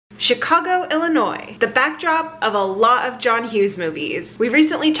Chicago, Illinois, the backdrop of a lot of John Hughes movies. We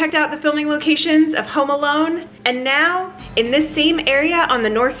recently checked out the filming locations of Home Alone, and now, in this same area on the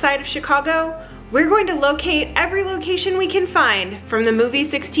north side of Chicago, we're going to locate every location we can find from the movie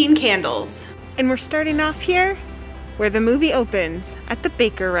 16 Candles. And we're starting off here, where the movie opens, at the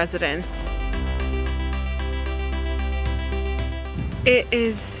Baker residence. It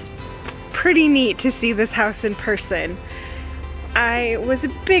is pretty neat to see this house in person. I was a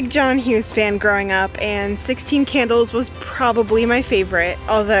big John Hughes fan growing up, and 16 Candles was probably my favorite,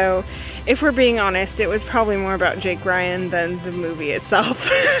 although if we're being honest, it was probably more about Jake Ryan than the movie itself.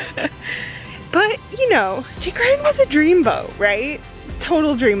 But, you know, Jake Ryan was a dreamboat, right?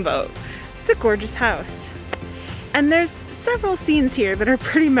 Total dreamboat. It's a gorgeous house. And there's several scenes here that are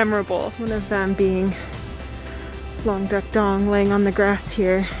pretty memorable, one of them being Long Duck Dong laying on the grass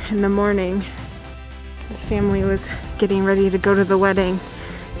here in the morning. His family was getting ready to go to the wedding,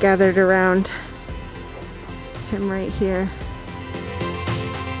 gathered around him right here.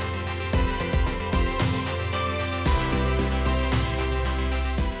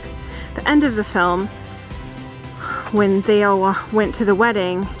 The end of the film, when they all went to the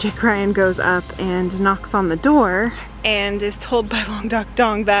wedding, Jake Ryan goes up and knocks on the door and is told by Long Duck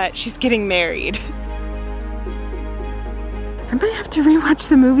Dong that she's getting married. I might have to rewatch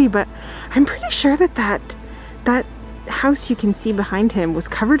the movie, but I'm pretty sure that that house you can see behind him was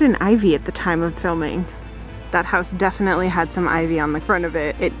covered in ivy at the time of filming. That house definitely had some ivy on the front of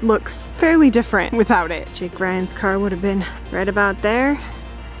it. It looks fairly different without it. Jake Ryan's car would have been right about there.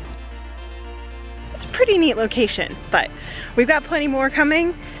 It's a pretty neat location, but we've got plenty more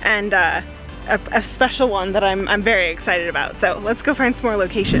coming, and a special one that I'm very excited about. So let's go find some more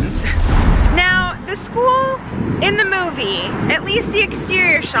locations. Now, the school in the movie, at least the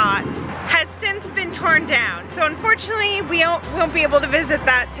exterior shots, has since been torn down. So unfortunately, we won't be able to visit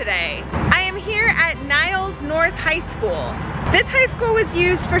that today. I am here at Niles North High School. This high school was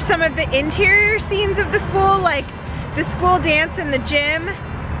used for some of the interior scenes of the school, like the school dance and the gym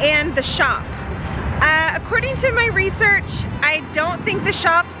and the shop. According to my research, I don't think the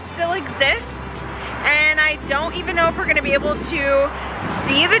shop still exists, and I don't even know if we're gonna be able to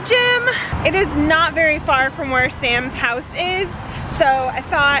see the gym. It is not very far from where Sam's house is, so I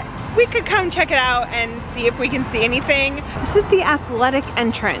thought we could come check it out and see if we can see anything. This is the athletic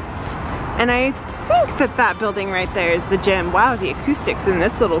entrance, and I think that that building right there is the gym. Wow, the acoustics in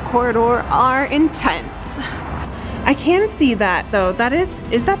this little corridor are intense. I can see that though.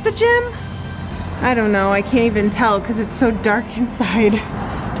 Is that the gym? I don't know, I can't even tell because it's so dark inside.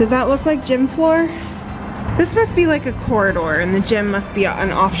 Does that look like gym floor? This must be like a corridor, and the gym must be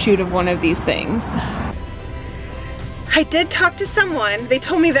an offshoot of one of these things. I did talk to someone. They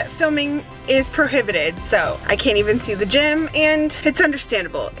told me that filming is prohibited, so I can't even see the gym, and it's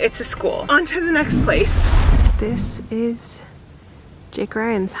understandable. It's a school. On to the next place. This is Jake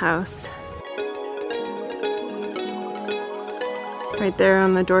Ryan's house. Right there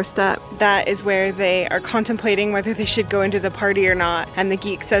on the doorstep. That is where they are contemplating whether they should go into the party or not. And the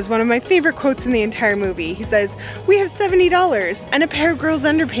geek says one of my favorite quotes in the entire movie. He says, "We have $70 and a pair of girls'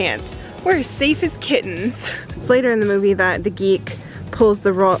 underpants. We're as safe as kittens." It's later in the movie that the geek pulls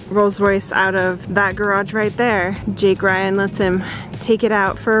the Rolls Royce out of that garage right there. Jake Ryan lets him take it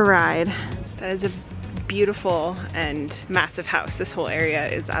out for a ride. That is a beautiful and massive house. This whole area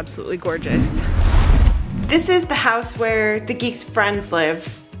is absolutely gorgeous. This is the house where the geek's friends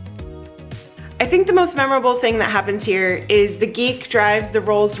live. I think the most memorable thing that happens here is the geek drives the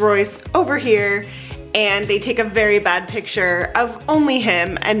Rolls Royce over here, and they take a very bad picture of only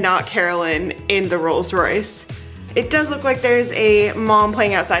him and not Carolyn in the Rolls Royce. It does look like there's a mom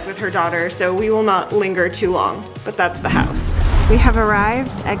playing outside with her daughter, so we will not linger too long, but that's the house. We have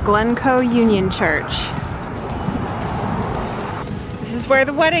arrived at Glencoe Union Church. This is where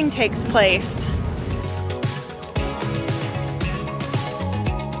the wedding takes place.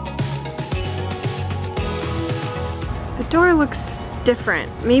 The door looks different.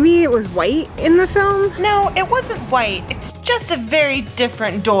 Maybe it was white in the film? No, it wasn't white. It's just a very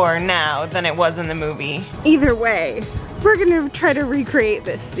different door now than it was in the movie. Either way, we're gonna try to recreate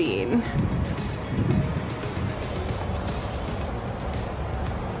this scene.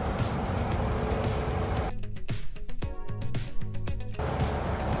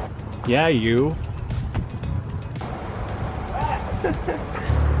 Yeah, you.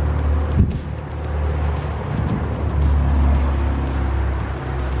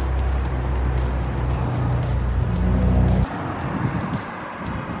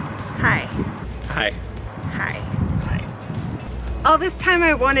 Hi. Hi. Hi. Hi. All this time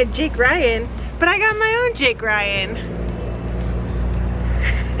I wanted Jake Ryan, but I got my own Jake Ryan.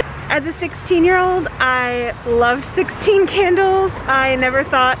 As a 16-year-old, I loved 16 Candles. I never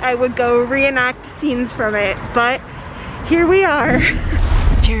thought I would go reenact scenes from it, but here we are.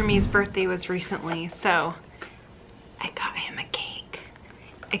 Jeremy's birthday was recently, so I got him a cake.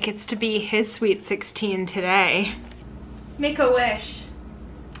 It gets to be his sweet 16 today. Make a wish.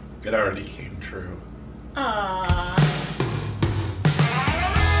 It already came true. Aww.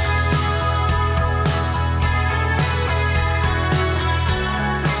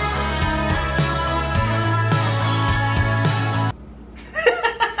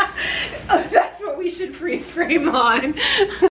 Oh, that's what we should freeze frame on.